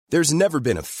There's never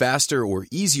been a faster or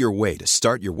easier way to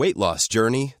start your weight loss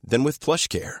journey than with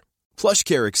PlushCare.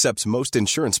 PlushCare accepts most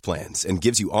insurance plans and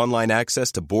gives you online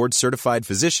access to board-certified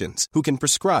physicians who can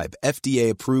prescribe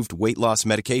FDA-approved weight loss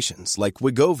medications like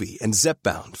Wegovy and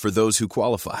Zepbound for those who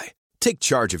qualify. Take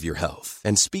charge of your health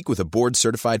and speak with a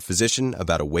board-certified physician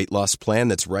about a weight loss plan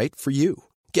that's right for you.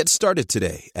 Get started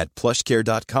today at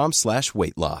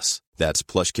plushcare.com/weightloss. That's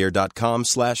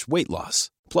plushcare.com/weightloss.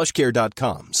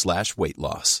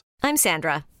 plushcare.com/weightloss. I'm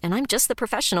Sandra, and I'm just the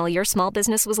professional your small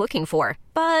business was looking for.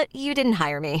 But you didn't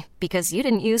hire me because you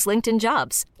didn't use LinkedIn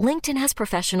Jobs. LinkedIn has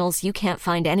professionals you can't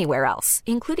find anywhere else,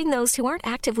 including those who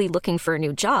aren't actively looking for a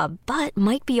new job, but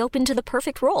might be open to the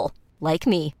perfect role, like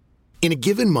me. In a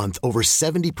given month, over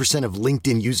 70% of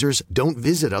LinkedIn users don't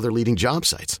visit other leading job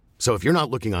sites. So if you're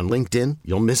not looking on LinkedIn,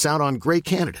 you'll miss out on great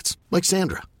candidates like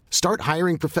Sandra. Start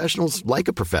hiring professionals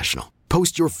like a professional.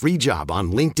 Post your free job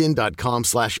on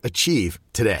linkedin.com/achieve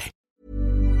today.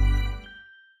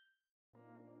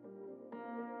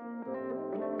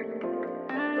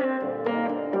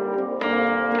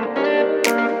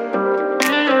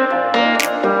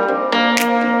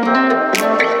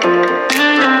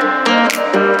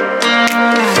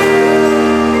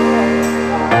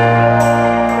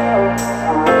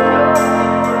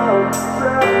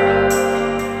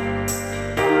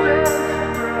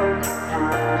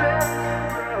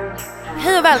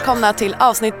 Välkomna till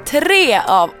avsnitt 3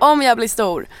 av Om jag blir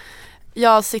stor.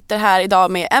 Jag sitter här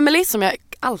idag med Emily, som jag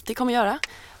alltid kommer göra.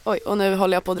 Oj, och nu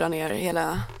håller jag på att dra ner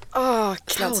hela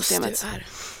kladdsystemet.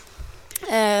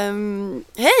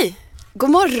 Hej! God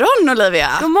morgon,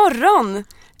 Olivia! God morgon!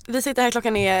 Vi sitter här,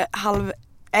 klockan är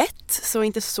 12:30, så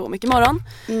inte så mycket morgon.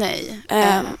 Nej.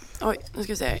 Oj, nu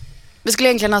ska vi se. Vi skulle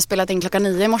egentligen ha spelat in klockan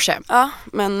 9 i morse. Ja,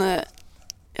 men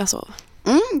jag sov.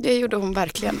 Det gjorde hon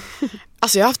verkligen.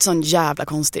 Alltså jag har haft sån jävla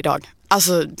konstig dag.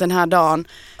 Alltså den här dagen.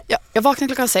 Jag vaknade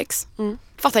klockan 6.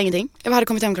 Fattade ingenting. Jag hade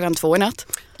kommit hem klockan 2 i natt.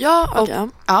 Ja, okej.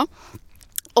 Ja.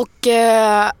 Och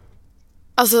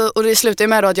alltså, och det slutar ju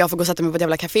med då att jag får gå och sätta mig på ett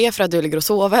jävla café för att du ligger och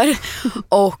sover.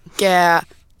 Och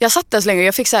jag satt där så länge.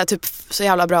 Jag fick så här, typ så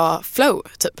jävla bra flow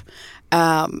typ.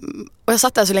 Och jag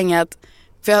satt där så länge att,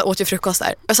 för jag åt ju frukost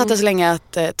där. Jag satt där så länge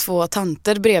att 2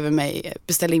 tanter bredvid mig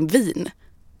beställde in vin.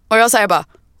 Och jag säger bara,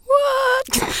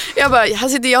 what? Jag bara, här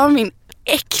sitter jag med min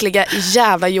äckliga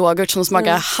jävla yoghurt som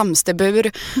smakar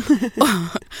hamsterbur.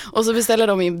 Och så beställer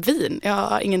de in vin. Jag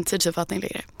har ingen tidsuppfattning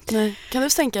längre. Nej. Kan du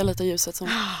stänka lite ljuset som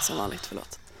vanligt?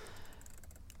 Förlåt.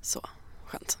 Så,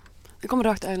 skönt. Det kommer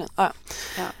rakt i ögonen.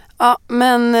 Ja,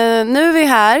 men nu är vi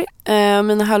här.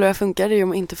 Mina hörlurar funkar, det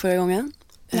gjorde inte förra gången.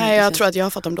 Nej, jag tror att jag har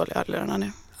fått de dåliga hörlurarna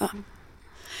nu. Ja.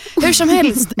 Hur som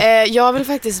helst, jag vill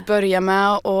faktiskt börja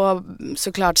med att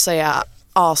såklart säga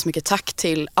mycket tack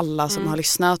till alla som har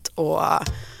lyssnat, och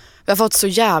vi har fått så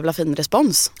jävla fin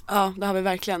respons. Ja, det har vi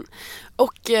verkligen.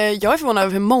 Och jag är förvånad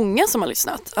över hur många som har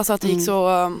lyssnat. Alltså att det gick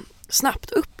så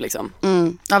snabbt upp liksom.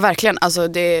 Ja, verkligen. Alltså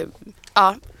det,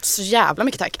 så jävla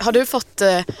mycket tack. Har du fått,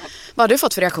 vad har du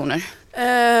fått för reaktioner?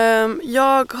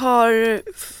 Jag har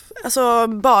alltså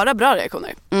bara bra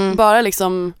reaktioner. Bara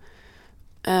liksom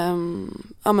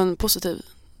men positiv,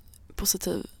 vad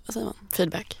säger man?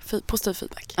 Feedback. Positiv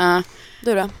feedback.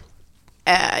 Du då?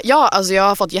 Ja, alltså jag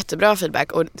har fått jättebra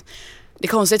feedback, och det är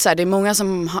konstigt så här, det är några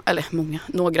som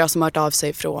har hört av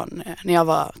sig från när jag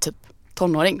var typ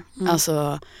tonåring.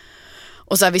 Alltså,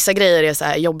 och så här, vissa grejer är så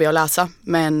här jobbiga att läsa,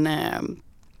 men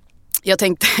jag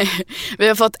tänkte vi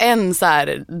har fått en så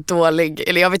här dålig,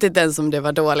 eller jag vet inte ens om det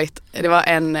var dåligt. Det var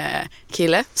en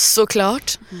kille,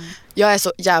 såklart. Jag är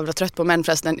så jävla trött på män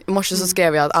förresten. I morse så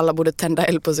skrev jag att alla borde tända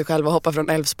eld på sig själva och hoppa från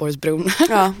Älvsborgsbron.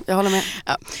 Ja, jag håller med.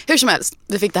 Ja. Hur som helst,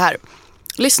 vi fick det här.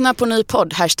 Lyssna på ny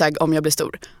podd, #om jag blir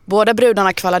stor. Båda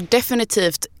brudarna kvalar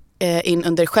definitivt in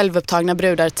under självupptagna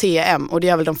brudar TM, och det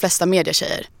gör väl de flesta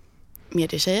medietjejer.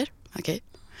 Medietjejer? Okej.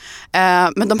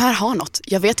 Men de här har något.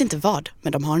 Jag vet inte vad,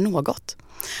 men de har något.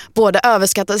 Båda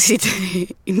överskattar sitt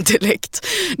intellekt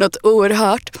något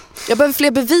oerhört. Jag behöver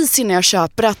fler bevis innan jag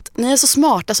köper att ni är så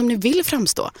smarta som ni vill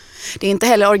framstå. Det är inte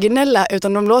heller originella,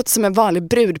 utan de låter som en vanlig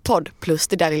brudpodd, plus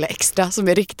det där lilla extra som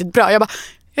är riktigt bra. Jag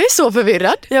är så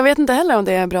förvirrad. Jag vet inte heller om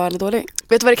det är bra eller dåligt.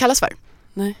 Vet du vad det kallas för?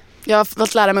 Nej. Jag har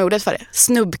fått lära mig ordet för det.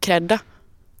 Snubbkrädda.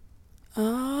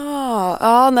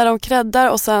 Ja, när de kräddar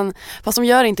och sen, fast de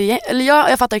gör inte, eller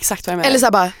jag fattar exakt vad jag menar. Eller så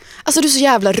här bara, alltså du är så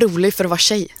jävla rolig för att vara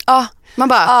tjej. Ja. Man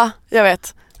bara, ja, jag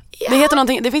vet. Ja. Det heter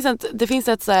någonting, det finns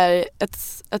ett så här,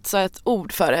 ett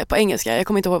ord för det på engelska. Jag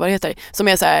kommer inte ihåg vad det heter, som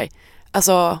är så här,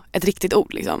 alltså ett riktigt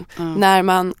ord liksom. När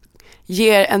man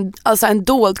ger en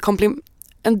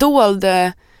dold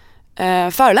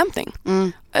förolämpning.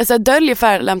 Alltså döljer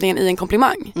förolämpningen i en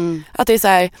komplimang. Att det är så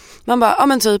här, man bara, ja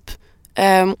men typ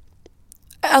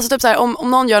alltså typ så här,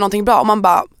 om någon gör någonting bra och man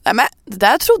bara, nej men det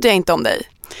där trodde jag inte om dig.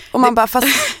 Och man bara, fast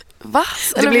va?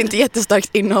 Det blir inte jättestarkt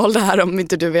innehåll det här om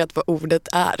inte du vet vad ordet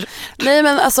är. Nej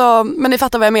men alltså, men ni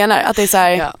fattar vad jag menar. Att det är så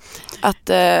här, att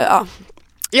ja.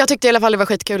 Jag tyckte i alla fall det var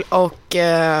skitkul och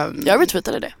jag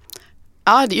retweetade det.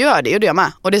 Ja, det gjorde jag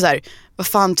med. Och det är så här, vad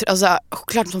fan, alltså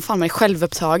klart som fan man är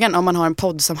självupptagen om man har en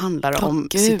podd som handlar om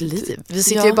sitt liv. Vi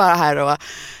sitter ju bara här och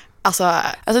alltså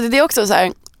det är också så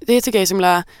här, det tycker jag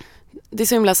är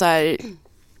så himla så här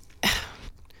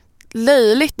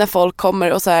löjligt när folk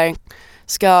kommer och så här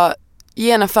ska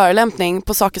ge en förolämpning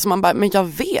på saker som man bara, men jag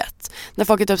vet. När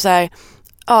folk är typ så här,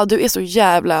 ja du är så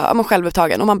jävla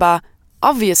självupptagen och man bara,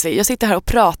 obviously, jag sitter här och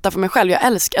pratar för mig själv. Jag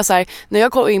älskar, alltså här, när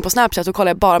jag går in på Snapchat så kollar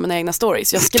jag bara mina egna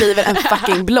stories. Jag skriver en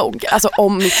fucking blogg, alltså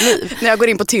om mitt liv. När jag går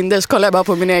in på Tinder så kollar jag bara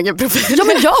på min egen profil. Ja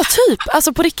men typ,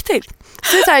 alltså på riktigt.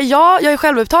 Så det är så här, jag är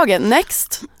självupptagen,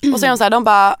 next. Och så är de så här, de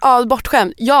bara,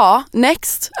 bortskämd, ja,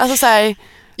 next. Alltså så här.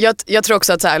 Jag tror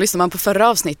också att så här, lyssnar man på förra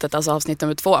avsnittet, alltså avsnitt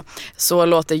nummer 2, så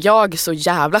låter jag så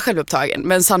jävla självupptagen.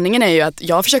 Men sanningen är ju att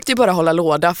jag försökte ju bara hålla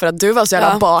låda för att du var så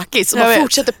jävla bakis. Och man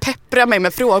fortsätter peppra mig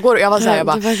med frågor. Och jag var så här,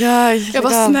 jag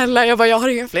var snälla, jag har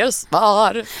inga fler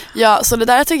svar. Ja, så det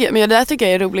där tycker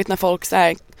jag är roligt när folk så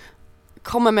här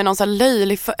kommer med någon så här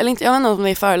löjlig, eller inte, jag vet inte om det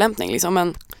är förolämpning liksom,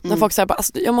 men när folk säger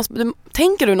alltså,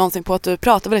 tänker du någonsin på att du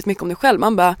pratar väldigt mycket om dig själv?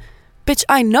 Man bara, bitch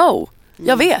I know,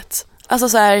 jag vet. Alltså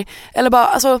så här, eller bara,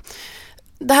 alltså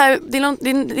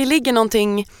det ligger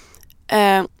någonting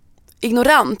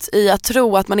ignorant i att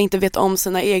tro att man inte vet om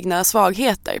sina egna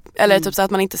svagheter. Eller typ så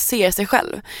att man inte ser sig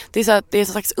själv. Det är så att det är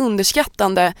så slags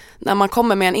underskattande när man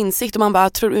kommer med en insikt och man bara,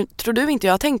 tror du inte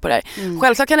jag har tänkt på det här?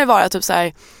 Självklart kan det vara typ så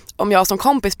här, om jag som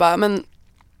kompis bara, men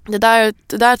det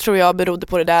där tror jag berodde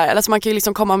på det där. Eller så man kan ju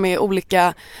liksom komma med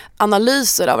olika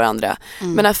analyser av varandra.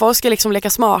 Men när folk ska liksom leka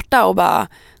smarta och bara,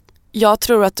 jag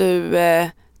tror att du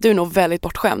är nog väldigt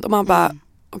bortskämd. Och man bara,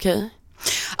 okej.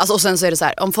 Alltså, och sen så är det så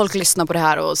här, om folk lyssnar på det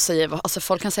här och säger, alltså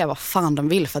folk kan säga vad fan de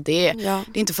vill, för det är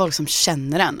inte folk som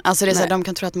känner en. Alltså det är så här, de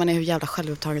kan tro att man är hur jävla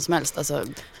självupptagen som helst. Alltså,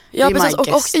 ja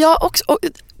precis,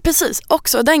 precis,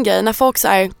 också den grejen när folk så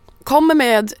här, kommer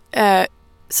med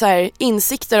så här,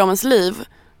 insikter om ens liv.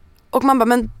 Och man bara,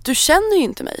 men du känner ju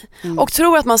inte mig. Och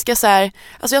tror att man ska så här,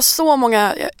 alltså jag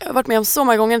har varit med om så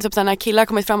många gånger typ så här, när killar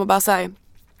kommit fram och bara så här,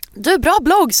 du, bra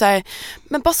blogg så här,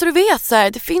 men bara så du vet så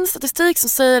här, det finns statistik som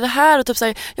säger det här och typ så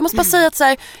här, jag måste bara säga att så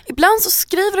här, ibland så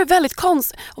skriver du väldigt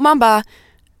konstigt och man bara,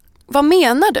 vad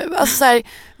menar du? Alltså så här,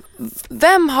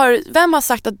 vem har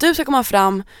sagt att du ska komma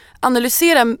fram,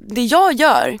 analysera det jag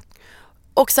gör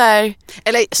och så här,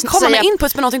 eller komma med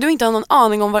inputs på någonting du inte har någon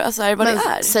aning om vad det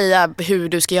är. Säga hur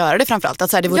du ska göra det framförallt.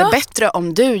 Att så här, det vore bättre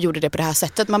om du gjorde det på det här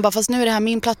sättet. Man bara, fast nu är det här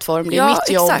min plattform, det är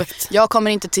mitt jobb. Exakt. Jag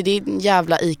kommer inte till din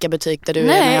jävla ICA-butik där du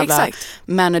är en jävla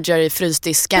manager i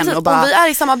frysdisken. Precis, och bara, om vi är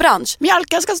i samma bransch.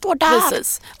 Mjölken ska stå där.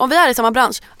 Precis. Om vi är i samma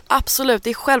bransch, absolut, det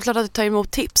är självklart att du tar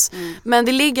emot tips. Men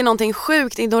det ligger någonting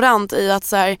sjukt ignorant i att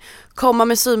så här, komma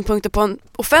med synpunkter på en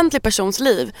offentlig persons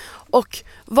liv och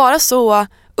vara så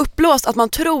upplåst att man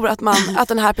tror att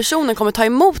den här personen kommer ta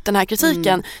emot den här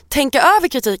kritiken, tänka över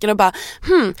kritiken och bara,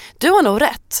 du har nog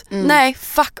rätt. Nej,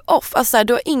 fuck off. Alltså, här,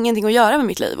 du har ingenting att göra med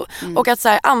mitt liv. Och att så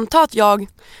här, anta att jag,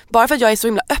 bara för att jag är så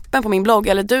himla öppen på min blogg,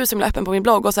 eller du är så himla öppen på min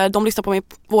blogg och så här, de lyssnar på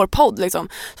vår podd liksom,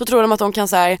 så tror de att de kan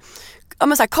så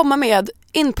här, komma med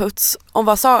inputs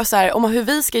om om hur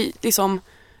vi ska liksom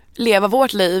leva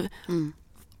vårt liv.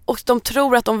 Och de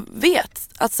tror att de vet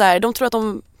att så här, de tror att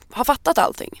de har fattat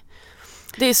allting.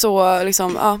 Det är så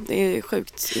liksom, det är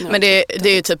sjukt. Men det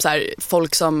är ju typ så här,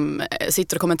 folk som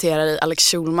sitter och kommenterar i Alex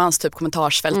Schulmans typ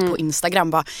kommentarsfält på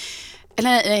Instagram bara, eller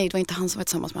nej, det var inte han som var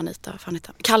tillsammans med Anita, fan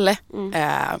heter Kalle.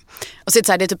 Och så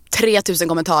är det är typ 3000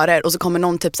 kommentarer och så kommer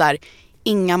någon typ så här,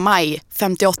 Inga Maj,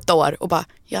 58 år och bara,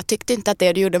 jag tyckte inte att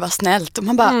det du gjorde var snällt. Och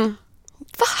man bara,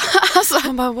 va? Alltså,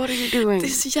 man bara, what are you doing? Det är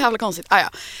så jävla konstigt.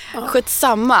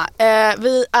 Skitsamma.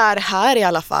 Vi är här i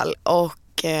alla fall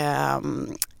och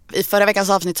i förra veckans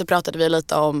avsnitt så pratade vi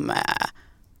lite om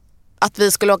att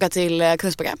vi skulle åka till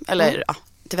Kungsbacka eller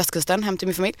till västkusten, hem till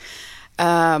min familj.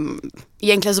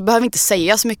 Egentligen så behöver vi inte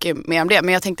säga så mycket mer om det,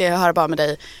 men jag tänkte höra bara med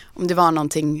dig om det var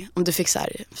någonting, om du fick så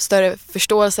här, större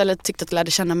förståelse eller tyckte att du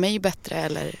lärde känna mig bättre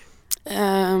eller?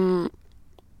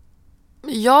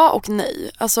 Ja och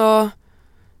nej. Alltså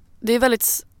det är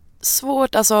väldigt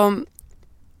svårt, alltså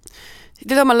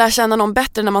det är att man lär känna någon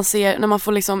bättre när man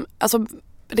får liksom, alltså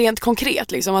rent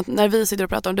konkret liksom, att när vi sitter och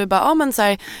pratar om, du bara, men så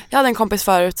här, jag hade en kompis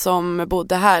förut som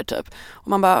bodde här typ, och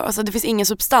man bara, alltså det finns ingen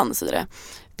substans i det.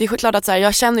 Det är klart att så här,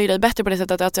 jag känner ju dig bättre på det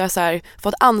sättet att jag så här,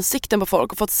 fått ansikten på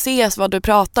folk och fått se vad du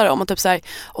pratar om, och typ så här,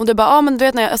 om du bara, men du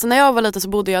vet när jag var liten så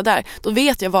bodde jag där, då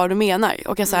vet jag vad du menar,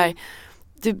 och jag så här,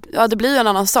 det blir ju en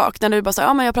annan sak när du bara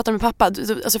säger, men jag pratar med pappa,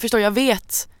 alltså förstår, jag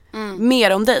vet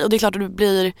mer om dig, och det är klart att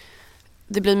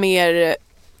det blir mer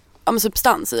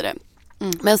substans i det.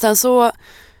 Men sen så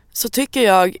tycker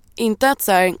jag inte att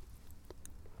så här,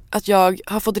 att jag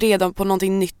har fått reda på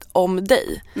någonting nytt om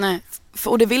dig. Nej.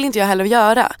 Och det vill inte jag heller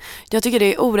göra. Jag tycker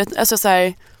det är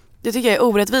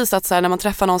orättvist att så här, när man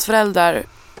träffar någons föräldrar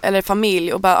eller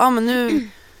familj och bara, men nu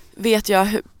vet jag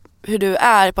hur du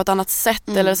är på ett annat sätt,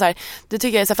 eller så här, det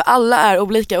tycker jag är så här, för alla är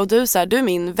olika, och du så här, du är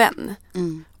min vän.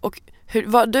 Och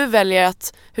hur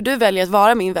du väljer att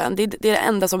vara min vän, det är det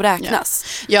enda som räknas.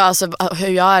 Ja, alltså hur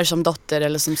jag är som dotter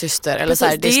eller som syster eller så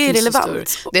här, det är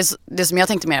relevant. Det som jag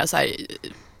tänkte mer så här,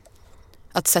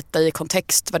 att sätta i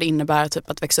kontext vad det innebär typ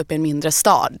att växa upp i en mindre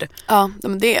stad.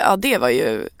 Det var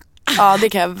ju, det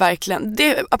kan jag verkligen,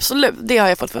 absolut, det har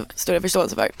jag fått större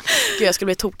förståelse för. Gud, jag skulle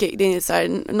bli tokig. Det är så här,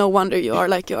 no wonder you are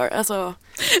like you are. Alltså.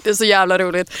 Det är så jävla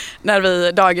roligt när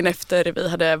vi dagen efter vi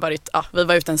hade varit, vi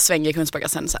var ute en sväng i Kungsbacka,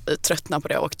 sen så här, tröttnade på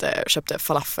det och köpte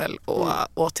falafel och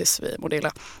åt tills vi mådde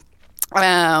illa.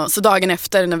 Så dagen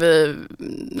efter när vi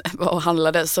var och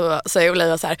handlade så säger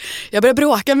Olivia så här, jag började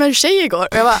bråka med en tjej igår,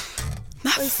 och jag bara,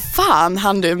 när fan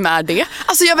hann du med det?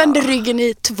 Alltså jag vände ryggen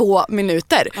i 2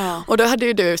 minuter. Och då hade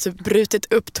ju du typ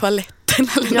brutit upp toaletten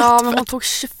eller något. Men hon tog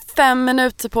 25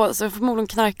 minuter på sig, förmodligen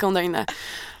knarkade hon där inne.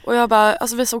 Och jag bara,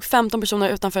 alltså vi såg 15 personer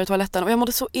utanför toaletten, och jag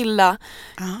mådde så illa.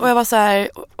 Och jag var så här,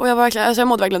 och jag var verkligen, alltså jag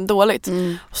mådde verkligen dåligt.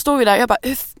 Och stod vi där, jag bara,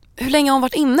 hur länge har hon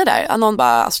varit inne där? Någon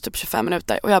bara, alltså typ 25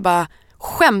 minuter. Och jag bara,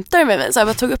 skämtar med mig, så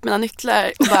jag tog upp mina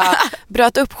nycklar och bara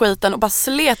bröt upp skiten och bara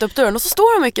slet upp dörren, och så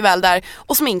står hon mycket väl där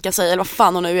och sminkar sig eller vad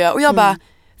fan hon nu gör, och jag bara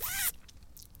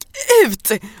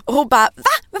ut, och hon bara,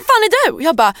 va? Vem fan är du? Och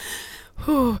jag bara,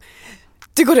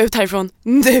 du går ut härifrån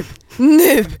nu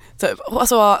typ.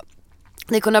 Alltså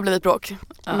det kunde ha blivit bråk,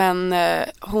 men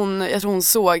jag tror hon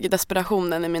såg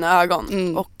desperationen i mina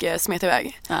ögon och smet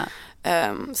iväg.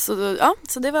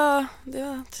 Så det var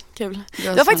kul. Det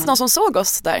var faktiskt någon som såg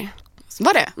oss där.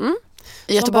 Var det?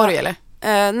 I Göteborg eller?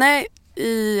 Nej,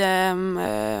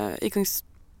 i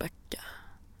Kungsbacka.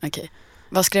 Okej.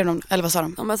 Vad skrev de? Eller vad sa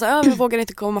de? De bara såhär, vi vågar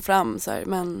inte komma fram så här,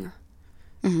 men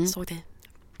såg dig.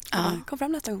 Kom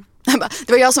fram nästa gång.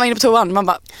 Det var jag som var inne på toan. Man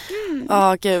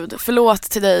bara gud, förlåt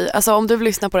till dig. Alltså om du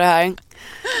lyssnar på det här.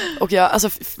 Och jag, alltså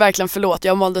verkligen förlåt.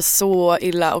 Jag mådde så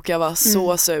illa och jag var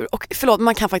så sur. Och förlåt,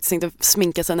 man kan faktiskt inte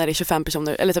sminka sig när det är 25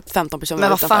 personer eller typ 15 personer. Men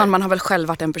vad fan, man har väl själv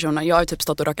varit en person. Jag har ju typ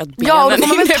stått och rakat benen. Ja, och då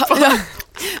får man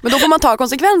men då får man ta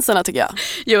konsekvenserna, tycker jag.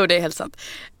 Jo, det är helt sant.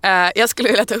 Jag skulle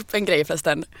vilja ta upp en grej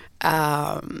förresten.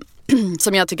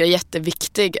 Som jag tycker är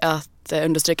jätteviktig att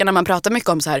understryka när man pratar mycket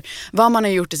om så här, vad man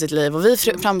har gjort i sitt liv, och vi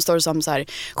framstår som så här,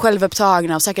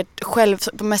 självupptagna och säkert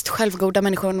de mest självgoda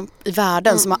människor i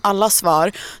världen som har alla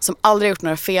svar, som aldrig gjort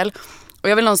några fel. Och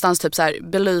jag vill någonstans typ så här,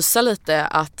 belysa lite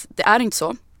att det är inte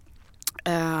så.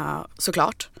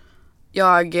 Såklart.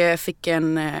 Jag fick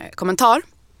en kommentar.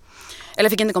 Eller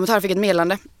fick inte en kommentar, jag fick ett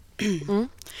meddelande.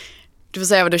 Du får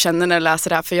säga vad du känner när du läser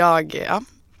det här,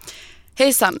 för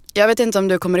hejsan, jag vet inte om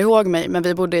du kommer ihåg mig, men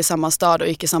vi bodde i samma stad och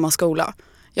gick i samma skola.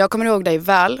 Jag kommer ihåg dig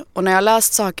väl, och när jag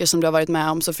läst saker som du har varit med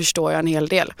om så förstår jag en hel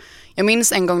del. Jag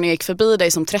minns en gång när jag gick förbi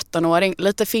dig som 13-åring,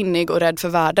 lite finnig och rädd för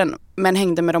världen, men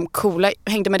hängde med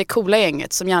det coola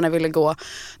gänget som gärna ville gå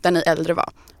där ni äldre var.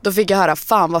 Då fick jag höra,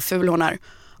 fan vad ful hon är.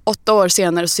 8 år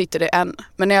senare så sitter det än.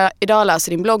 Men när jag idag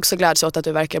läser din blogg så gläds jag åt att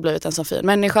du verkar ha blivit en så fin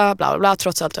människa, bla bla bla,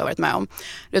 trots allt du har varit med om.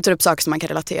 Du tar upp saker som man kan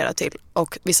relatera till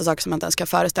och vissa saker som man inte ens ska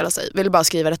föreställa sig. Vill bara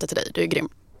skriva detta till dig, du är grym.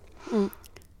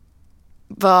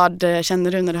 Vad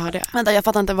känner du när du hör det? Vänta, jag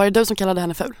fattar inte, var det du som kallade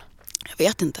henne ful? Jag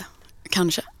vet inte,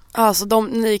 kanske. Så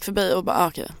ni gick förbi och bara,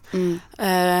 okej.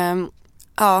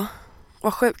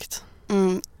 Vad sjukt.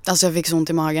 Alltså jag fick så ont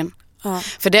i magen.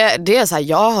 För det är så här,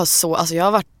 jag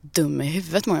har varit dum i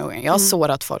huvudet många gånger. Jag har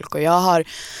sårat folk och jag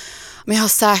har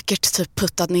säkert typ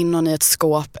puttat in någon i ett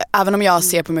skåp, även om jag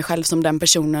ser på mig själv som den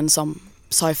personen som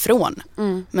sa ifrån.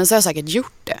 Men så har jag säkert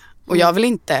gjort det. Och jag vill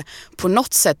inte på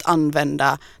något sätt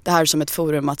använda det här som ett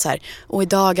forum att så här, och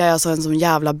idag är jag så en sån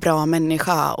jävla bra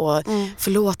människa och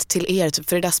förlåt till er typ,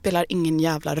 för det där spelar ingen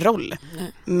jävla roll.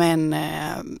 Men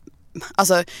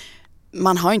alltså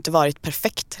man har inte varit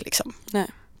perfekt liksom. Nej.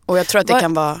 Och jag tror att det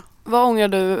kan vara... Vad ångrar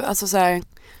du, alltså så här,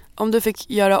 om du fick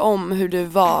göra om hur du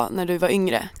var när du var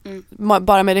yngre,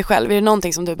 bara med dig själv, är det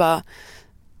någonting som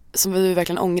du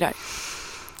verkligen ångrar?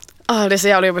 Det är så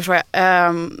jävla jobbig fråga.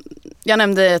 Jag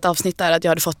nämnde i ett avsnitt där att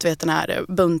jag hade fått den här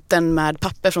bunten med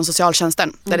papper från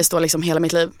socialtjänsten. Där det står liksom hela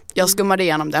mitt liv. Jag skummade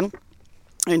igenom den.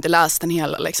 Jag har inte läst den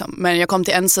hela liksom. Men jag kom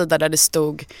till en sida där det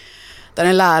stod, där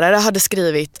en lärare hade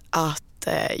skrivit att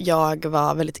jag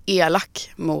var väldigt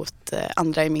elak mot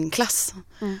andra i min klass.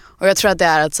 Och jag tror att det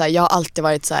är att så här, jag har alltid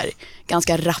varit så här,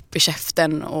 ganska rapp i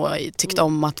käften och tyckt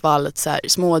om att vara lite så här,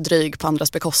 smådryg på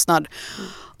andras bekostnad.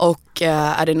 Och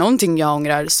är det någonting jag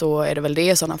ångrar så är det väl det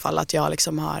i sådana fall, att jag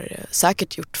liksom har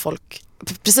säkert gjort folk,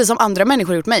 precis som andra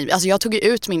människor gjort mig. Alltså jag tog ju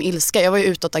ut min ilska, jag var ju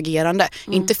utåtagerande,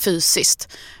 inte fysiskt.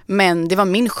 Men det var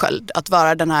min sköld att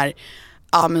vara den här,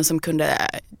 men som kunde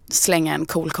slänga en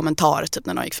cool kommentar typ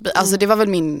när någon gick förbi. Alltså det var väl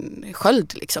min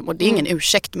sköld liksom, och det är ingen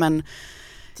ursäkt, men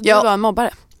så du var en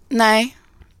mobbare? Nej,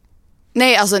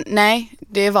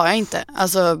 det var jag inte.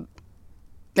 Alltså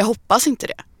jag hoppas inte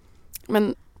det.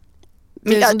 Men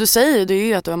det som du säger, det är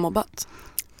ju att du har mobbat.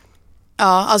 Ja,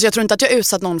 alltså jag tror inte att jag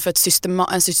utsatt någon för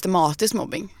en systematisk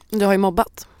mobbing. Du har ju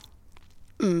mobbat.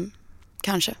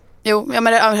 Kanske. Jo, men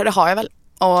det har jag väl.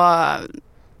 Och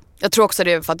jag tror också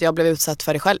det är för att jag blev utsatt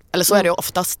för det själv. Eller så är det ju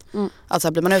oftast.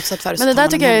 Alltså blir man utsatt för det. Men det där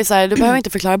tycker jag är så här, du behöver inte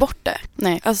förklara bort det.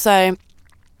 Nej. Alltså så här,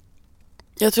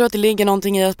 jag tror att det ligger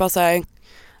någonting i att bara så här,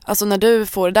 alltså när du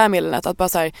får det där meddelandet, att bara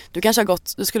så här, du kanske har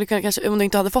gått, du skulle kanske, om du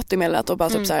inte hade fått det meddelandet och bara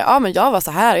typ så här, men jag var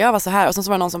så här och sen så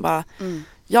var det någon som bara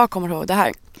jag kommer ihåg det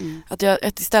här.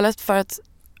 Att istället för att,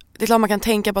 det är klart man kan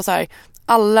tänka på så här,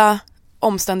 alla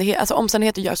omständigheter, alltså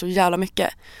omständigheter gör så jävla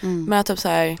mycket. Men att typ så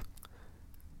här,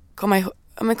 komma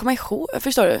ihåg,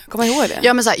 förstår du? Komma ihåg det.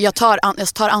 Ja, men så här, jag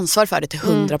tar ansvar för det till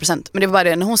 100%. Men det var bara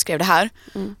det, när hon skrev det här,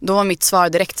 då var mitt svar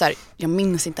direkt så här, jag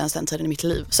minns inte ens den tiden i mitt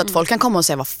liv. Så att folk kan komma och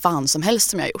säga vad fan som helst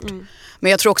som jag har gjort.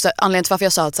 Men jag tror också, anledningen till varför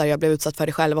jag sa att så här, jag blev utsatt för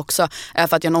det själv också, är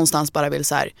för att jag någonstans bara vill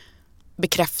så här,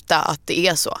 bekräfta att det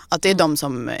är så. Att det är de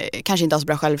som kanske inte har så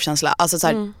bra självkänsla. Alltså så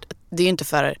här, det är ju inte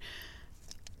för...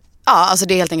 Ja, alltså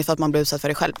det är helt enkelt för att man blir utsatt för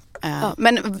det själv.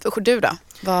 Men du då?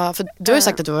 För du har ju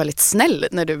sagt att du var väldigt snäll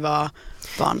när du var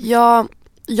barn. Ja,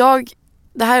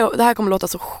 det här kommer låta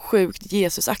så sjukt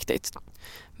Jesusaktigt.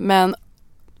 Men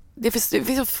det finns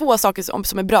så få saker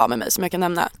som är bra med mig som jag kan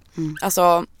nämna.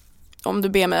 Alltså, om du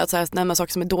ber mig att så här, nämna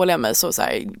saker som är dåliga med mig, så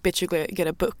här, bitch you get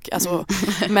a book. Alltså,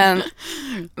 men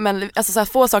alltså, så här,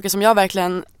 få saker som jag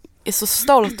verkligen är så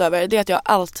stolt över, det är att jag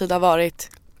alltid har varit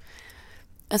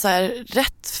en så här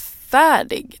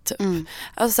rättfärdig typ.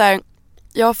 Alltså så här,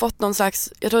 jag har fått någon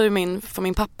slags, jag tror det är från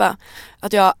min pappa,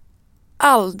 att jag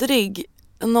aldrig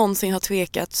någonsin har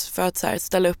tvekat för att så här,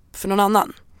 ställa upp för någon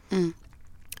annan.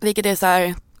 Vilket är så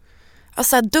här, alltså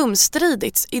så här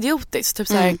dumstridigt, idiotiskt typ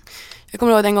så här. Jag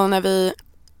kommer ihåg den gången när vi,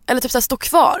 eller typ så här, stå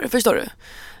kvar, förstår du?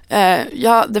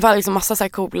 Det var liksom massa så här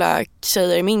coola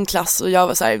tjejer i min klass och jag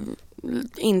var så här,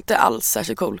 inte alls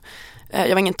särskilt cool. Jag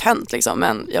var ingen tönt liksom,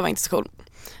 men jag var inte så cool.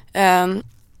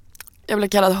 Jag blev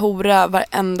kallad hora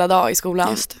varenda dag i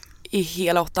skolan i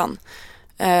hela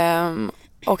 8:an.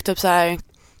 Och typ så här,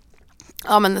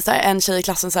 ja men så här, en tjej i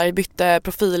klassen så här bytte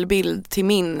profilbild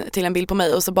till en bild på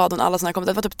mig och så bad hon alla såna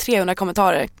kommentarer. Det var typ 300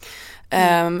 kommentarer.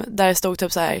 Där det stod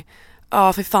typ så här,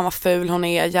 för fan vad ful hon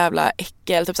är, jävla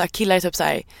äckel, typ så här, killar typ så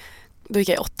här. Då gick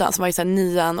jag i 8:an, så var det så här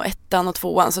 9:an och 1:an och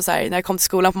 2:an, så här, när jag kom till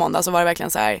skolan på måndag så var det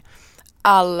verkligen så här,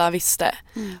 alla visste.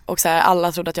 Och så här,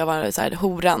 alla trodde att jag var så här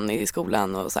horan i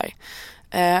skolan och så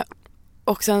här.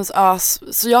 Och sen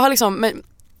så jag har liksom, men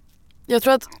jag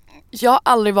tror att jag har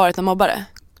aldrig varit en mobbare.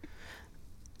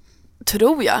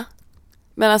 Tror jag.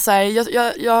 Men alltså,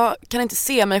 jag kan inte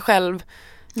se mig själv.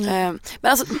 Men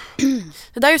alltså,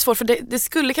 det där är ju svårt, för det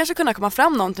skulle kanske kunna komma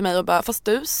fram någon till mig och bara, fast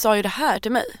du sa ju det här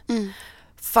till mig.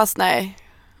 Fast nej.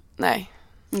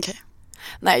 Okay.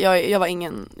 Nej, jag var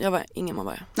ingen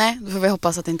mobbare. Nej, då får vi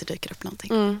hoppas att det inte dyker upp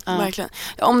någonting. Verkligen.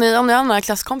 Om ni har några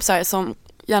klasskompisar som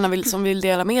gärna vill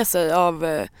dela med sig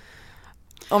av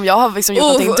om jag har liksom gjort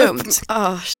någonting dumt.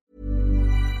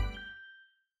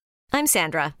 I'm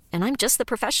Sandra, and I'm just the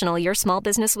professional your small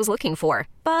business was looking for.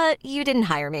 But you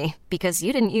didn't hire me because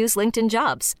you didn't use LinkedIn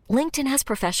Jobs. LinkedIn has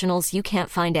professionals you can't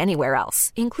find anywhere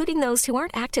else, including those who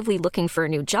aren't actively looking for a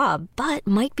new job, but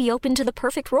might be open to the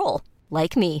perfect role,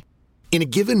 like me. In a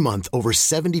given month, over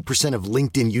 70% of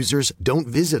LinkedIn users don't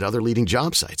visit other leading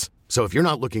job sites. So if you're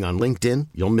not looking on LinkedIn,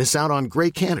 you'll miss out on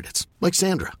great candidates like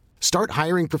Sandra. Start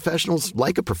hiring professionals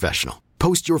like a professional.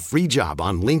 Post your free job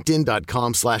on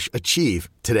linkedin.com/achieve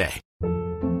today.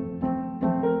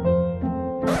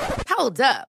 Hold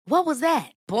up. What was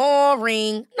that?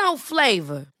 Boring. No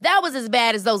flavor. That was as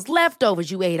bad as those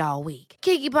leftovers you ate all week.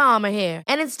 Keke Palmer here,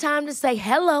 and it's time to say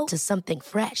hello to something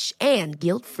fresh and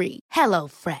guilt-free. Hello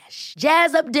Fresh.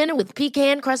 Jazz up dinner with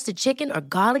pecan-crusted chicken or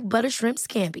garlic butter shrimp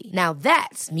scampi. Now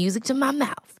that's music to my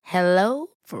mouth. Hello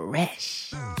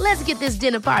Fresh. Let's get this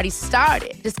dinner party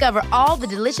started. Discover all the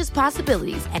delicious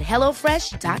possibilities at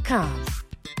hellofresh.com.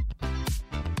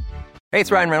 Hey,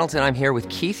 it's Ryan Reynolds, and I'm here with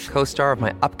Keith, co-star of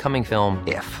my upcoming film,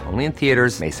 If, only in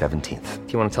theaters May 17th.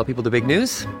 Do you want to tell people the big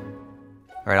news?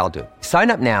 All right, I'll do it.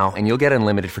 Sign up now and you'll get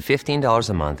unlimited for $15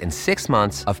 a month and 6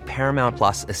 months of Paramount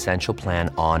Plus Essential Plan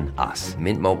on us.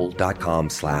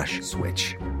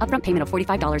 MintMobile.com/switch. Upfront payment of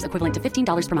 $45 equivalent to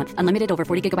 $15 per month. Unlimited over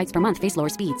 40 gigabytes per month. Face lower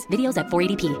speeds. Videos at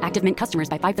 480p. Active Mint customers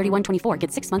by 531.24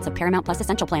 get 6 months of Paramount Plus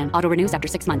Essential Plan. Auto renews after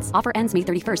 6 months. Offer ends May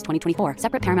 31st, 2024.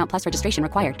 Separate Paramount Plus registration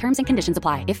required. Terms and conditions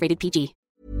apply if rated PG.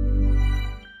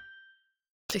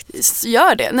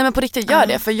 Gör det. Nej men på riktigt, gör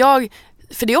det.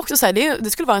 För det är också så här,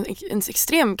 det skulle vara en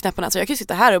extrem knäpp på. Alltså jag kan ju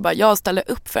sitta här och bara, jag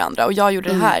ställer upp för andra och jag gjorde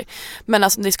det här. Men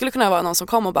alltså det skulle kunna vara någon som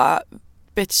kom och bara,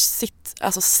 bitch,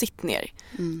 sitt ner.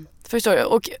 Förstår du?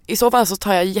 Och i så fall så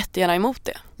tar jag jättegärna emot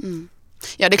det.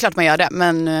 Ja, det är klart man gör det.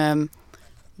 Men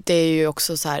det är ju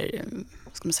också så här,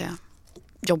 vad ska man säga,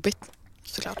 jobbigt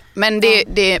såklart. Men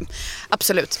det är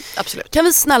absolut. Kan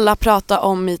vi snälla prata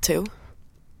om MeToo?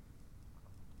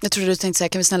 Jag tror du tänkte säga,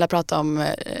 kan vi snälla prata om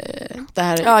det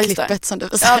här klippet som du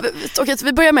var säga? Okej, så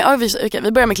vi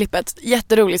börjar med klippet.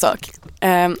 Jätterolig sak.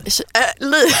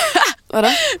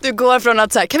 Du går från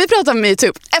att säga, kan vi prata om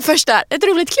MeToo? Först där, ett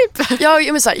roligt klipp. Jag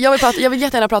vill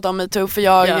jättegärna prata om MeToo för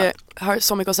jag har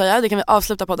så mycket att säga. Det kan vi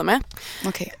avsluta podden med.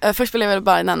 Okay. Först vill jag väl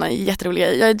bara nämna en jätterolig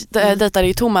grej. Jag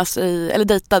dejtade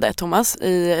Thomas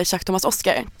i Chuck Thomas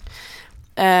Oscar.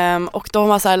 Och då har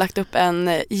man så här lagt upp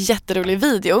en jätterolig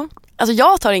video. Alltså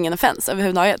jag tar ingen offense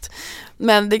överhuvudtaget.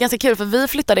 Men det är ganska kul för vi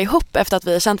flyttade ihop efter att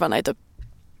vi känt varandra i typ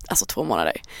 2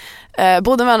 månader.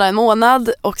 Bodde med varandra en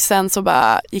månad och sen så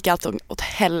bara gick allt åt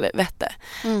helvete.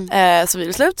 Så vi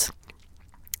blev slut.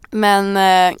 Men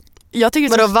jag tycker...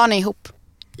 Vadå, var ni ihop?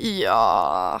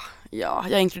 Ja,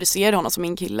 jag introducerade honom som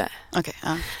min kille. Okej,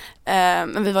 ja.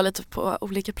 Men vi var lite på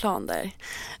olika plan där.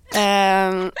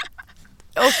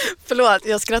 Förlåt,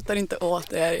 jag skrattar inte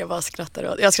åt er. Jag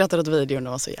skrattar åt videon, det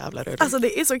var så jävla roligt. Alltså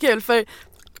det är så kul för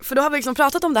då har vi liksom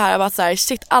pratat om det här att så här,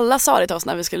 shit, alla sa det till oss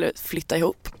när vi skulle flytta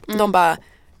ihop. De bara,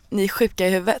 ni är sjuka i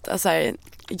huvudet, alltså här,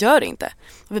 gör det inte.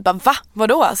 Och vi bara, va?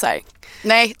 Vadå? Så här.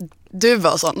 Nej, du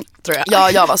var sån, tror jag.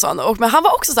 Ja, jag var sån. Men han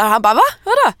var också så här, han bara, va?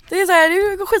 Vadå? Det är så här,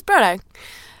 det går skitbra det här.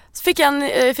 Så fick jag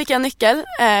en nyckel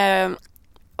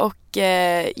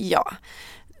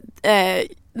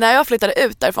när jag flyttade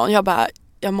ut därifrån, jag bara,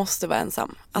 jag måste vara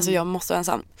ensam. Alltså jag måste vara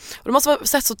ensam. Och det måste ha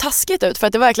sett så taskigt ut för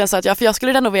att det verkligen så att för jag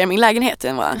skulle renovera min lägenhet.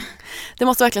 Det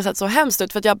måste verkligen sett så hemskt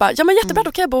ut för att jag bara, ja men jättebra,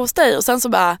 då kan jag bo hos dig. Och sen så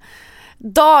bara,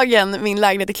 dagen min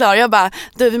lägenhet är klar, jag bara,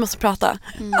 du vi måste prata.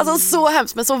 Alltså så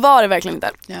hemskt, men så var det verkligen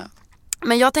inte. Ja.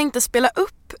 Men jag tänkte spela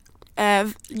upp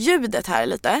ljudet här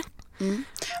lite.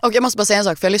 Och jag måste bara säga en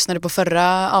sak, för jag lyssnade på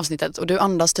förra avsnittet och du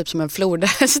andas typ som en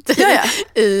flodhäst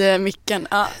i micken.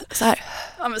 Ja, så här.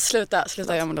 Ja men sluta,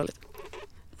 jag mår dåligt.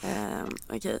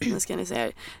 Okej, nu ska ni se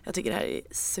här. Jag tycker det här är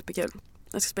superkul.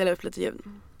 Jag ska spela upp lite ljud.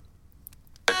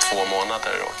 2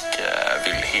 månader och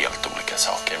vill helt olika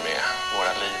saker med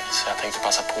våra liv. Så jag tänkte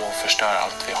passa på att förstöra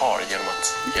allt vi har genom att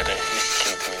ge dig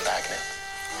nyckeln till min lägenhet.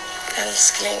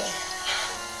 Älskling.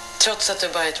 Trots att du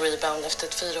bara ett rebound efter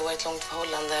ett 4-årigt långt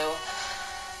förhållande och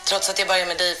trots att jag började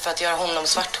med dig för att göra honom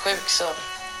svartsjuk så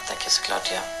tackar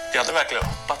såklart jag. Jag hade verkligen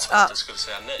hoppats på att du skulle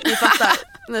säga nej.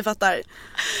 Ni fattar.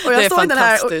 Och jag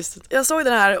såg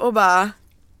den här och bara,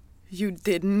 you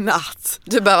did not.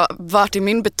 Du bara, vart är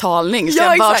min betalning?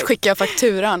 Så vart skickar jag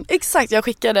fakturan? Exakt, jag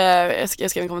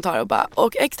skrev en kommentar och bara,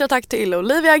 och extra tack till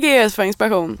Olivia GS för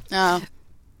inspiration. Ja.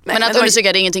 Men att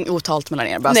undersöka, det är ingenting otalt mellan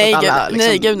er. Bara nej, så att alla,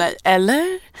 nej.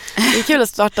 Eller? Det är kul att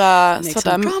starta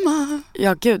drama.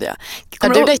 Ja, gud ja.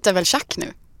 Du dejtar väl Chuck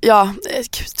nu? Ja,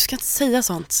 gud, du ska inte säga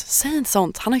sånt. Säg inte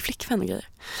sånt, han har ju flickvän och grejer.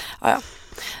 Ja.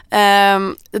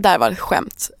 Det där var ett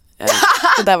skämt.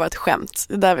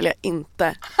 Det där vill jag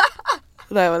inte.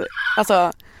 Det där var,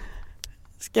 alltså,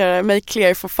 ska jag make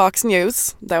clear for Fox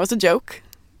News, that was a joke.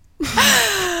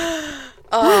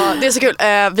 Det är så kul.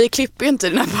 Vi klipper ju inte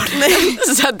den här podden.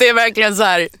 Så det är verkligen så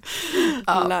här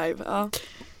live. Ja.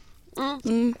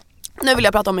 Nu vill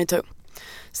jag prata om MeToo.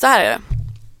 Så här är det.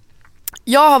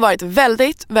 Jag har varit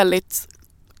väldigt, väldigt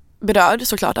berörd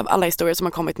såklart av alla historier som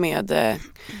har kommit med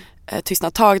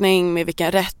tystnadtagning, med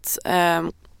vilken rätt.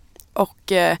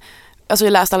 Och alltså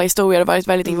jag läst alla historier och varit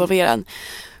väldigt involverad.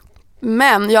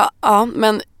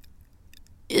 Men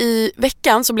i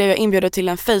veckan så blev jag inbjuden till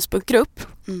en Facebookgrupp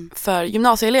för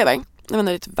gymnasieelever. Jag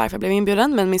vet inte varför jag blev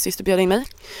inbjuden, men min syster bjöd in mig.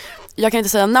 Jag kan inte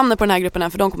säga namnet på den här gruppen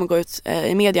än, för de kommer gå ut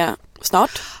i media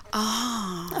snart.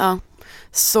 Ja.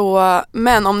 Så,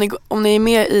 men om ni är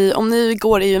med om ni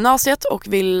går i gymnasiet och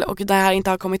det här inte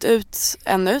har kommit ut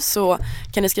ännu, så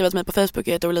kan ni skriva till mig på Facebook.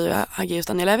 Jag heter Olivia Hagius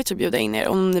Danielewicz och bjuda in er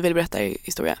om ni vill berätta er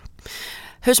historia.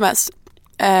 Hur som helst,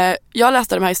 jag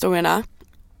läste de här historierna.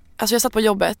 Alltså jag satt på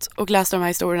jobbet och läste de här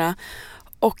historierna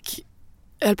och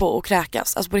höll på att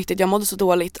kräkas. Alltså på riktigt, jag mådde så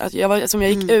dåligt att jag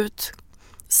gick ut,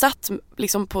 satt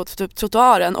liksom på typ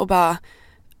trottoaren och bara,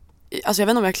 alltså jag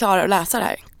vet inte om jag klarar att läsa det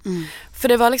här. För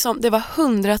det var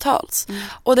hundratals.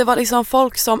 Och det var liksom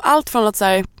folk som, allt från att så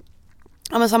här,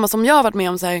 ja, men samma som jag har varit med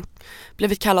om, så här,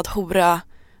 blivit kallad hora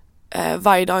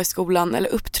varje dag i skolan, eller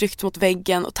upptryckt mot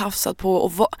väggen och tafsat på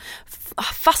och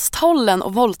fasthållen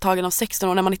och våldtagen av 16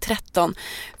 år när man är 13,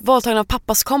 våldtagen av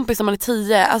pappas kompis när man är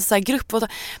 10, alltså så här,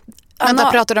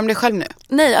 Vänta, pratar du om dig själv nu?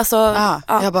 Nej, alltså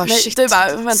jag bara, nej, shit, du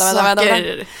bara, vänta.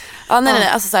 Nej,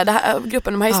 alltså så här, det här,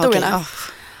 gruppen, de här historierna.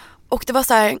 Och det var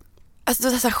så här, alltså det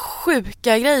var så här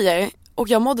sjuka grejer. Och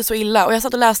jag mådde så illa. Och jag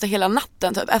satt och läste hela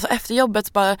natten typ. Alltså efter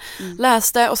jobbet bara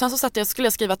läste. Och sen så skulle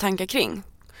jag skriva tankar kring.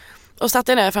 Och satt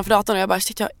jag ner framför datorn och jag bara,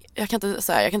 shit, jag kan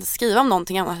inte skriva om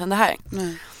någonting annat än det här.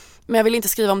 Nej. Men jag ville inte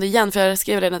skriva om det igen, för jag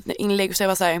skrev redan ett inlägg. Så jag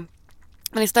var så här,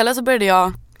 men istället så började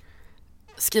jag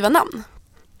skriva namn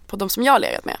på de som jag har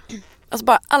legat med. Alltså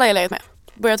bara alla jag legat med.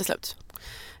 Började till slut.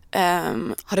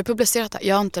 Har du publicerat det?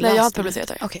 Jag har inte läst. Nej, jag har inte publicerat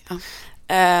det. Okej.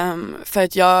 För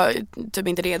att jag typ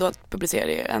inte är redo att publicera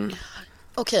det än.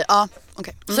 Okej.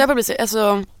 Så jag publicerar,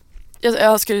 alltså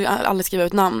jag skulle aldrig skriva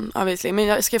ut namn obviously, men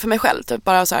jag skrev för mig själv typ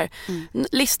bara så här,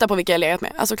 lista på vilka jag legat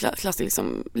med, alltså klassisk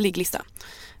liksom ligglista.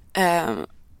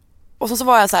 Och så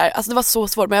var jag så här, alltså det var så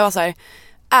svårt, men jag var så här,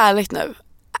 ärligt nu,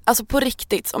 alltså på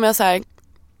riktigt, om jag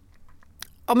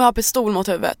har pistol mot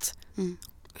huvudet,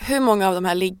 hur många av de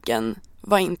här liggen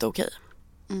var inte okej?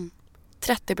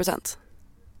 30%.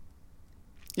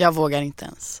 Jag vågar inte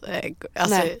ens.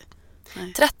 Alltså, nej.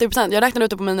 30%. Jag räknade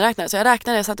ut det på miniräknare. Så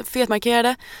jag satt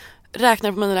fetmarkerade,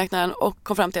 räknade på miniräknaren och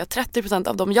kom fram till att 30%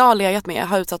 av de jag har legat med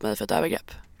har utsatt mig för ett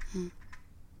övergrepp.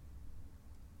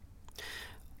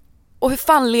 Och hur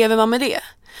fan lever man med det?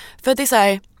 För att det är så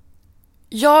här,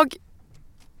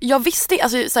 jag visste,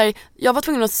 alltså så här, jag var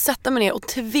tvungen att sätta mig ner och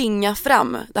tvinga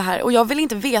fram det här. Och jag vill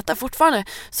inte veta fortfarande.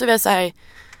 Så jag så här,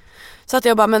 så att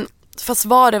jag bara, men fast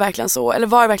var det verkligen så? Eller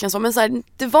var det verkligen så? Men så här,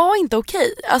 det var inte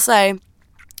okej. Alltså här,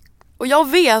 och jag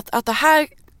vet att det här,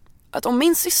 att om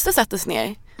min syster sätter sig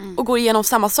ner och går igenom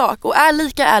samma sak och är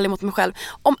lika ärlig mot mig själv,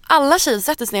 om alla tjejer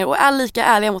sätter sig ner och är lika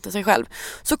ärliga mot sig själv,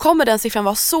 så kommer den siffran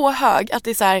vara så hög att det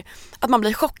är så här, att man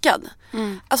blir chockad.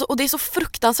 Alltså, och det är så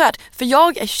fruktansvärt, för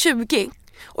jag är 20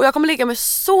 och jag kommer ligga med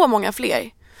så många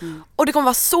fler. Och det kommer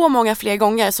vara så många fler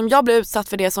gånger som jag blir utsatt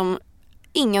för det som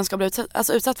ingen ska bli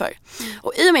utsatt för.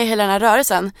 Och i och med hela den här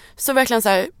rörelsen så verkligen så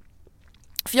här,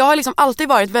 för jag har liksom alltid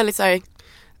varit väldigt så här,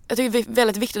 jag tycker det är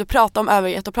väldigt viktigt att prata om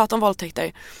övergrepp och prata om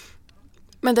våldtäkter.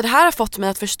 Men det här har fått mig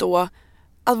att förstå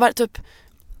att typ,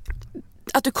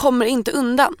 att du kommer inte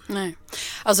undan. Nej.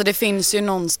 Alltså det finns ju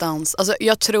någonstans, alltså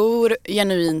jag tror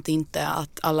genuint inte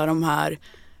att alla de här,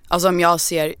 alltså om jag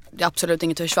ser, det är absolut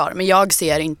inget försvar, men jag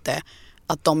ser inte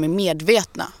att de är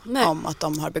medvetna om att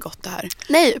de har begått det här.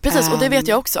 Nej, precis, och det vet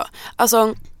jag också.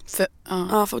 Alltså,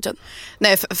 fortsätt.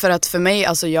 Nej, för att för mig,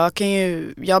 alltså jag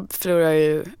förlorar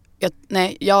ju,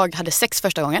 jag hade sex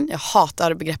första gången. Jag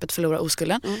hatar begreppet förlora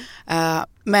oskulden.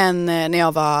 Men när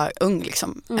jag var ung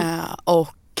liksom.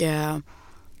 Och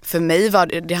för mig var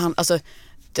det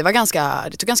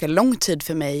tog ganska lång tid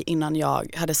för mig innan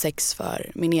jag hade sex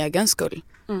för min egen skull.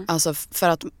 Alltså för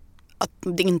att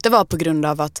det inte var på grund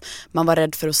av att man var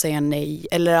rädd för att säga nej,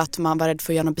 eller att man var rädd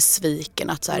för att göra någon besviken,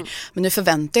 att så här, men nu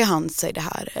förväntar han sig det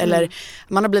här, eller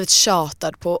man har blivit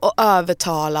tjatad på och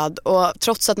övertalad, och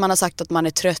trots att man har sagt att man är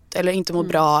trött eller inte mår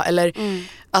bra, eller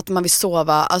att man vill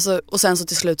sova, alltså, och sen så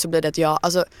till slut så blir det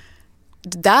att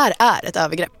det där är ett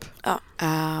övergrepp.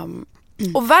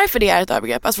 Och varför det är ett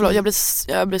övergrepp, alltså förlåt,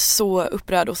 jag blir så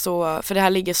upprörd och så, för det här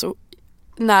ligger så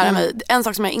nära mig. En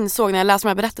sak som jag insåg när jag läste de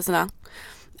här berättelserna,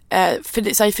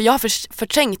 för jag har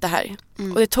förträngt det här,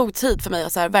 och det tog tid för mig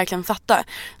att så här, verkligen fatta.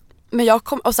 Men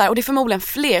och det är förmodligen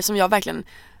fler som jag verkligen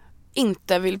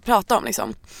inte vill prata om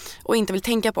liksom, och inte vill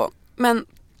tänka på. Men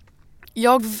när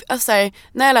jag läser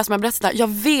de här berättelserna, jag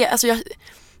vet,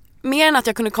 mer än att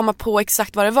jag kunde komma på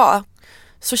exakt vad det var,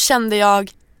 så kände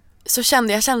jag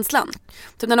känslan.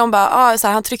 Typ när någon bara,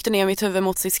 han tryckte ner mitt huvud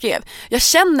mot sitt skrev. Jag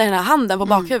känner den här handen på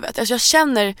bakhuvudet. Alltså jag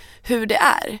känner hur det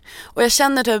är. Och jag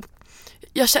känner typ,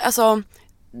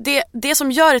 det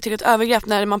som gör det till ett övergrepp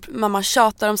när man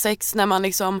tjatar om sex, när man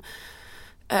liksom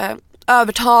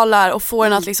övertalar och får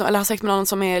en att liksom, eller har sex med någon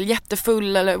som är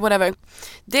jättefull eller whatever.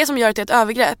 Det som gör det till ett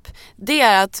övergrepp, det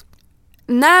är att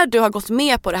när du har gått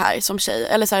med på det här som tjej,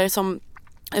 eller så här, som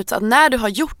utsatt, när du har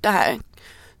gjort det här,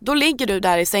 då ligger du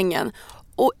där i sängen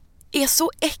och är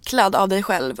så äcklad av dig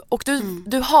själv och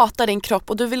du hatar din kropp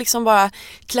och du vill liksom bara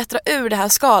klättra ur det här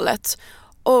skalet.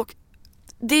 Och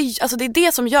det är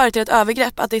det som gör det till ett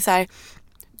övergrepp, att det är så här,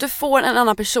 du får en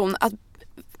annan person att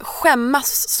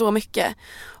skämmas så mycket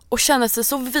och känna sig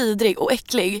så vidrig och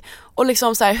äcklig, och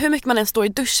liksom så här, hur mycket man än står i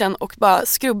duschen och bara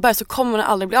skrubbar så kommer man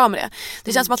aldrig bli av med det.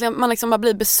 Det känns som att man liksom bara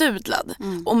blir besudlad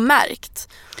och märkt.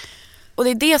 Och det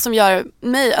är det som gör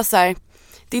mig, alltså här,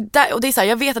 det är där, och det är så här,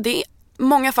 jag vet att det är i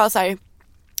många fall så här,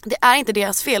 det är inte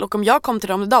deras fel, och om jag kom till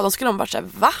dem idag, då skulle de varit så här,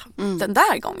 va? Den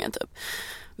där gången typ.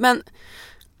 Men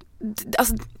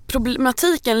alltså,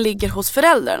 problematiken ligger hos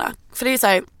föräldrarna. För det är så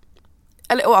här,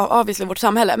 eller avvisligt i vårt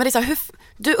samhälle, men det är så här, hur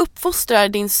du uppfostrar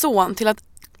din son till att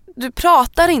du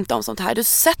pratar inte om sånt här. Du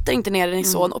sätter inte ner din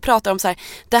son och pratar om så här,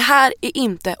 det här är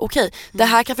inte okej. Det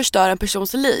här kan förstöra en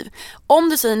persons liv. Om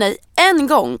du säger nej en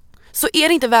gång, så är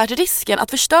det inte värt risken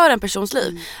att förstöra en persons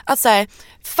liv. Att säga,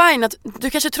 fine, att du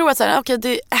kanske tror att så här,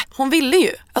 okej, hon ville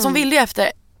ju. Alltså hon ville ju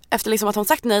efter liksom att hon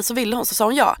sagt nej, så ville hon, så sa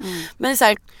hon ja. Men det är så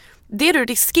här, det du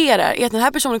riskerar är att den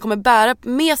här personen kommer bära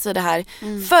med sig det här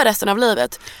för resten av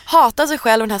livet. Hata sig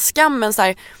själv och den här skammen.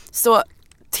 Så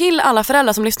till alla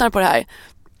föräldrar som lyssnar på det här,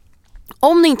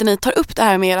 om inte ni tar upp det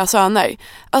här med era söner,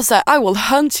 alltså I will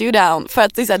hunt you down, för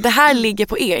att det här ligger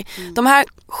på er. De här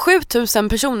 7000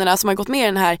 personerna som har gått med i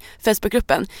den här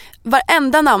Facebookgruppen,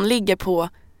 varenda namn ligger på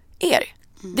er.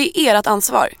 Det är ert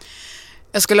ansvar.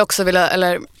 Jag skulle också vilja,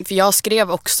 för jag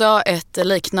skrev också ett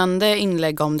liknande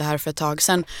inlägg om det här för ett tag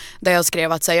sedan, där jag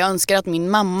skrev att jag önskar att min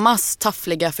mammas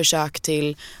taffliga försök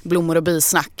till blommor och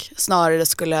bisnack snarare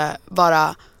skulle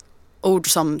vara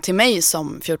ord som till mig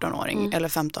som 14-åring eller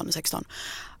 15-16.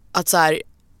 Att så här,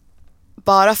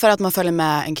 bara för att man följer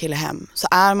med en kille hem så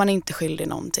är man inte skyldig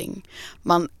någonting.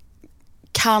 Man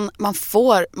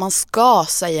ska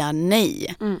säga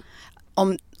nej.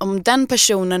 Om den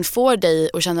personen får dig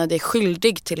att känna dig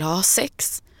skyldig till att ha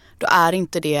sex, då är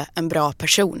inte det en bra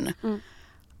person.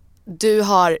 Du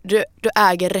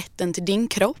äger rätten till din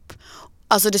kropp.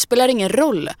 Alltså det spelar ingen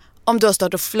roll om du har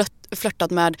stått och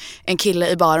flörtat med en kille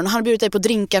i baren och han har bjudit dig på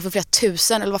drinkar för flera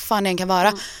tusen eller vad fan det än kan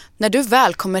vara. När du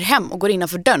väl kommer hem och går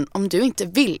innanför dörren, om du inte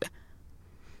vill,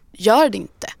 gör det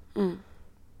inte.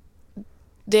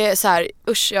 Det är så här,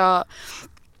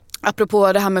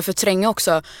 apropå det här med förtränga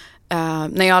också,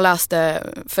 när jag läste,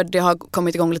 för det har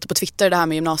kommit igång lite på Twitter det här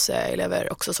med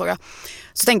gymnasieelever också, såg jag.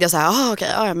 Så tänkte jag så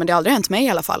här, men det har aldrig hänt mig i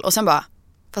alla fall. Och sen bara,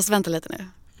 fast vänta lite nu.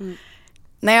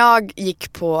 När jag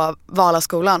gick på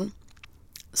Valaskolan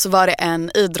så var det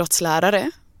en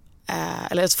idrottslärare,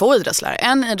 eller 2 idrottslärare.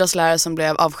 En idrottslärare som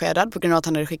blev avskedad på grund av att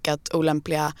han hade skickat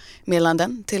olämpliga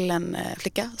meddelanden till en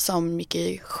flicka som gick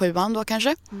i 7:an då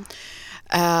kanske.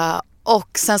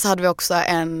 Och sen så hade vi också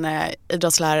en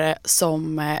idrottslärare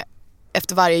som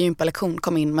efter varje gympalektion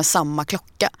kom in med samma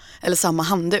klocka eller samma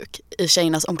handduk i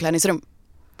tjejernas omklädningsrum.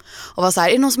 Och var så här,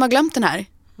 är det någon som har glömt den här?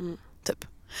 Typ.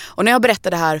 Och när jag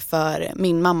berättade det här för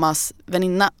min mammas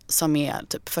väninna som är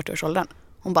typ 40-årsåldern,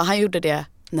 hon bara, han gjorde det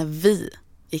när vi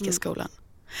gick i skolan.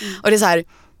 Och det är så här,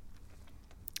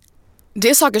 det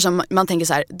är saker som man tänker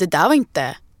så här, det där var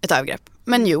inte ett övergrepp.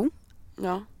 Men jo.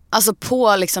 Ja. Alltså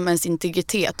på liksom ens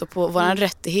integritet och på våran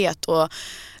rättighet och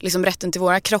liksom rätten till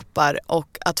våra kroppar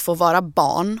och att få vara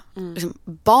barn. Liksom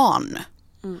barn.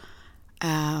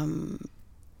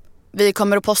 Vi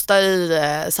kommer att posta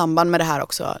i samband med det här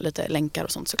också lite länkar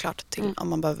och sånt såklart till om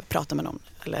man behöver prata med någon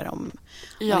eller om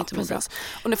man inte mår bra.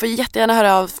 Och ni får jättegärna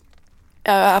höra av, i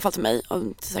alla fall till mig och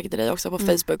säkert till dig också på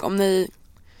Facebook, om ni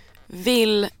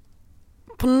vill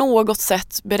på något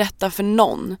sätt berätta för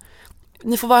någon.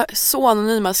 Ni får vara så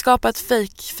anonyma, skapa ett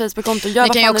fake Facebook-konto, gör vad fan ni vill.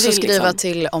 Ni kan ju också skriva liksom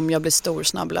till om jag blir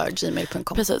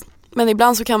stor@gmail.com. Precis. Men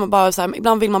ibland så kan man bara så här,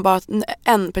 ibland vill man bara att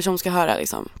en person ska höra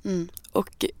liksom.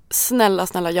 Och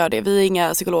snälla gör det. Vi är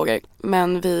inga psykologer,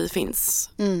 men vi finns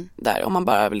där om man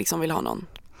bara liksom vill ha någon.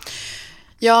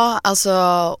 Ja,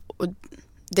 alltså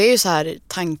det är ju så här,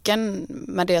 tanken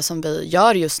med det som vi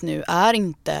gör just nu är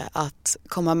inte att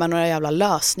komma med några jävla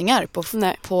lösningar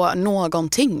på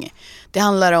någonting. Det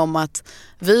handlar om att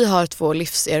vi har 2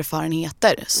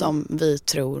 livserfarenheter som vi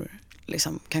tror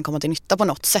liksom kan komma till nytta på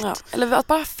något sätt. Ja, eller att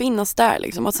bara finnas där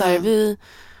liksom. Att så här, vi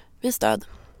är stöd.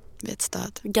 Vi är ett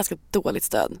stöd. Ganska dåligt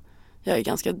stöd. Jag är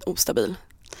ganska ostabil.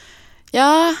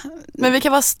 Ja. Men vi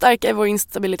kan vara starka i vår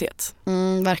instabilitet.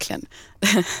 Verkligen.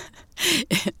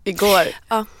 Igår.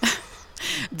 Ja.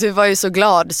 Du var ju så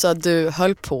glad så att du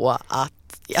höll på att...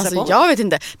 Alltså jag vet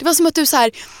inte. Det var som att du så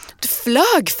här, du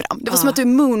flög fram. Det var som att du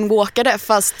moonwalkade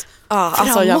fast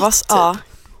alltså jag var...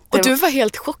 Och du var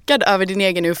helt chockad över din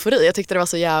egen eufori. Jag tyckte det var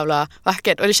så jävla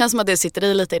vackert. Och det känns som att det sitter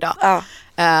i lite idag.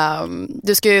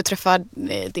 Du ska ju träffa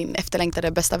din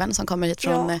efterlängtade bästa vän som kommer hit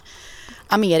från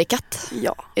Amerikat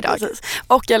idag. Precis.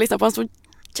 Och jag lyssnar på en så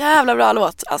jävla bra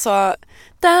låt. Alltså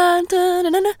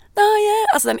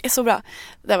den är så bra.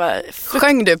 Det var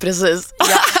sjöng du precis?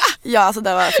 Ja, alltså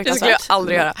det var fruktansvärt. Det skulle jag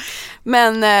aldrig göra.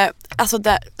 Men alltså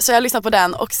så jag lyssnade på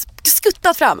den och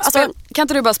skuttat fram. Alltså, kan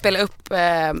inte du bara spela upp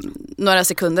några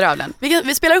sekunder av den?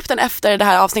 Vi spelar upp den efter det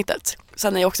här avsnittet. Så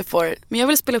att ni också får... Men jag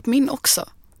vill spela upp min också.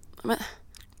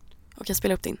 Okej,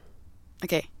 spela upp din.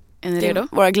 Okej, är ni redo?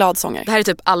 Våra gladsånger. Det här är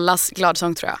typ allas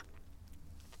gladsång tror jag.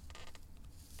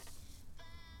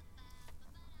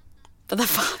 Vad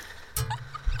fan?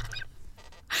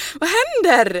 Vad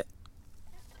händer?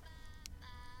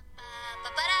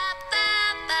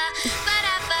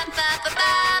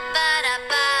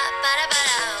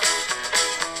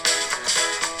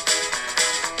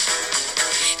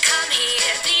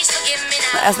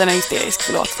 Alltså den är hysterisk,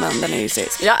 förlåt, men den är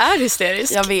hysterisk. Jag är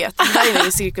hysterisk. Jag vet, det här är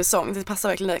en cirkussång. Det passar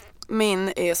verkligen dig.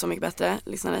 Min är så mycket bättre,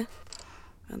 lyssna ni.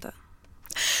 Vänta.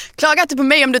 Klaga inte på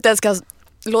mig om du inte ens kan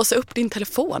låsa upp din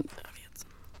telefon. Jag vet.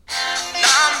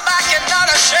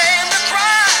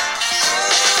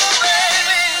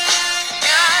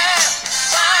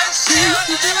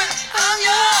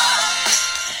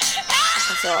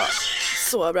 Alltså,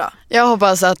 så bra. Jag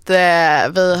hoppas att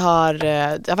vi har...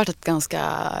 det har varit ett ganska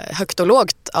högt och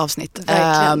lågt avsnitt.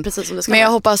 Verkligen, precis som det ska men jag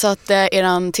vara. hoppas att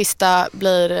eran tisdag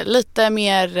blir lite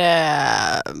mer...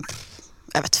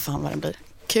 jag vet fan vad den blir.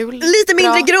 Kul. Lite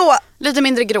mindre grå. Lite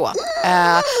mindre grå.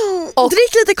 Och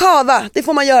drick lite kava, det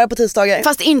får man göra på tisdagar.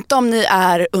 Fast inte om ni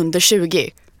är under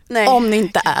 20. Nej. Om ni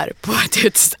inte är på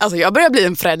ett... Alltså jag börjar bli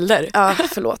en förälder. Ja,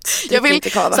 förlåt. Jag vill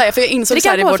säga, för jag insåg så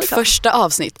här i vårt första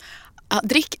avsnitt.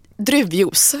 Drick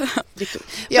druvjuice.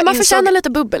 Men man förtjänar lite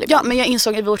bubbel ibland. Ja, men jag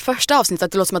insåg i vårt första avsnitt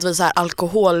att det låter som att vi så här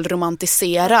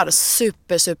alkoholromantiserar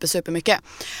super mycket.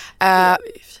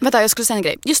 Vänta, jag skulle säga en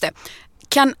grej. Just det.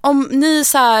 Kan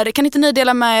inte ni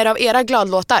dela med er av era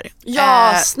gladlåtar?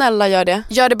 Ja, snälla gör det.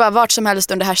 Gör det bara vart som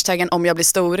helst under hashtaggen om jag blir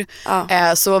stor.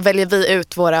 Så väljer vi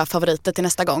ut våra favoriter till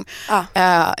nästa gång.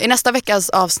 I nästa veckas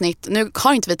avsnitt, nu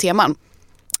har inte vi teman,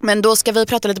 men då ska vi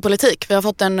prata lite politik. Vi har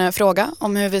fått en fråga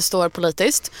om hur vi står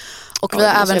politiskt. Och vi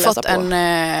har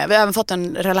även fått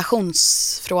en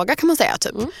relationsfråga kan man säga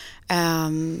typ.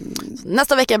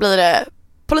 Nästa vecka blir det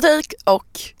politik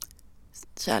och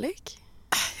kärlek.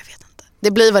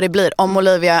 Det blir vad det blir om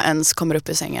Olivia ens kommer upp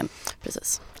i sängen.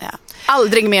 Precis. Ja.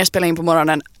 Aldrig mer spela in på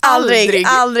morgonen. Aldrig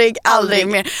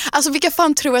mer. Alltså vilka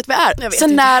fan tror att vi är? Så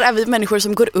när är vi människor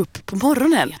som går upp på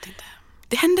morgonen? Jag vet inte.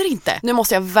 Det händer inte. Nu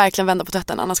måste jag verkligen vända på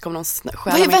tvätten, annars kommer någon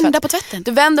stjäla min tvätt. Vad är vända på tvätten?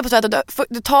 Du vänder på tvätten,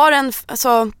 du tar den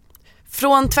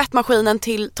från tvättmaskinen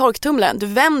till torktumlaren. Du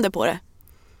vänder på det.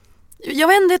 Jag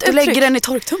vänder ett uttryck. Du lägger den i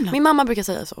torktumlaren? Min mamma brukar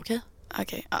säga så, okej?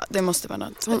 Okej, ja, det måste vara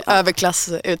något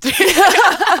överklassuttryck.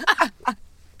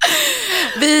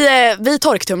 vi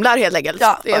torktumlar helt enkelt.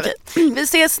 Ja, okej. Vi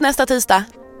ses nästa tisdag.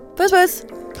 Puss puss.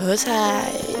 Puss,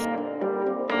 hej.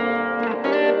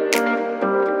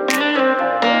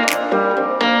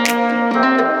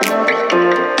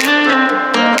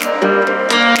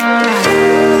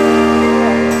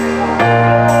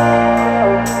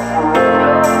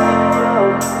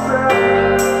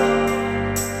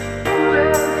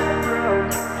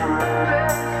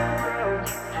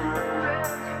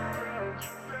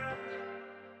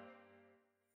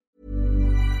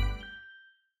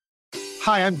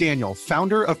 Hi, I'm Daniel,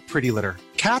 founder of Pretty Litter.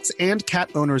 Cats and cat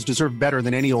owners deserve better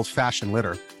than any old-fashioned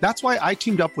litter. That's why I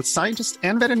teamed up with scientists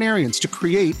and veterinarians to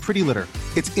create Pretty Litter.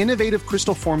 Its innovative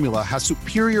crystal formula has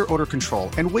superior odor control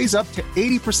and weighs up to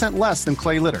 80% less than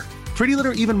clay litter. Pretty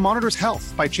Litter even monitors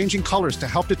health by changing colors to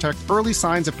help detect early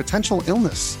signs of potential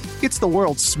illness. It's the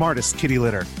world's smartest kitty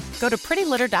litter. Go to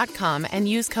prettylitter.com and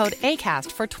use code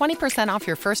ACAST for 20% off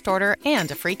your first order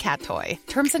and a free cat toy.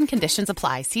 Terms and conditions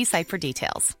apply. See site for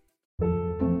details.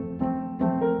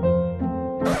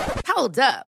 Hold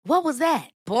up. What was that?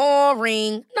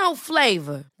 Boring. No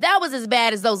flavor. That was as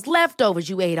bad as those leftovers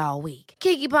you ate all week.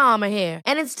 Keke Palmer here,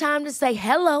 and it's time to say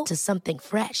hello to something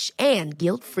fresh and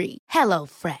guilt-free. Hello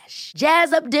Fresh.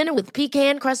 Jazz up dinner with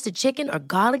pecan-crusted chicken or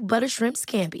garlic butter shrimp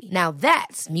scampi. Now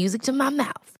that's music to my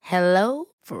mouth. Hello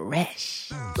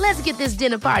Fresh. Let's get this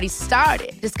dinner party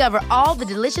started. Discover all the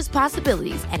delicious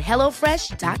possibilities at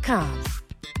hellofresh.com.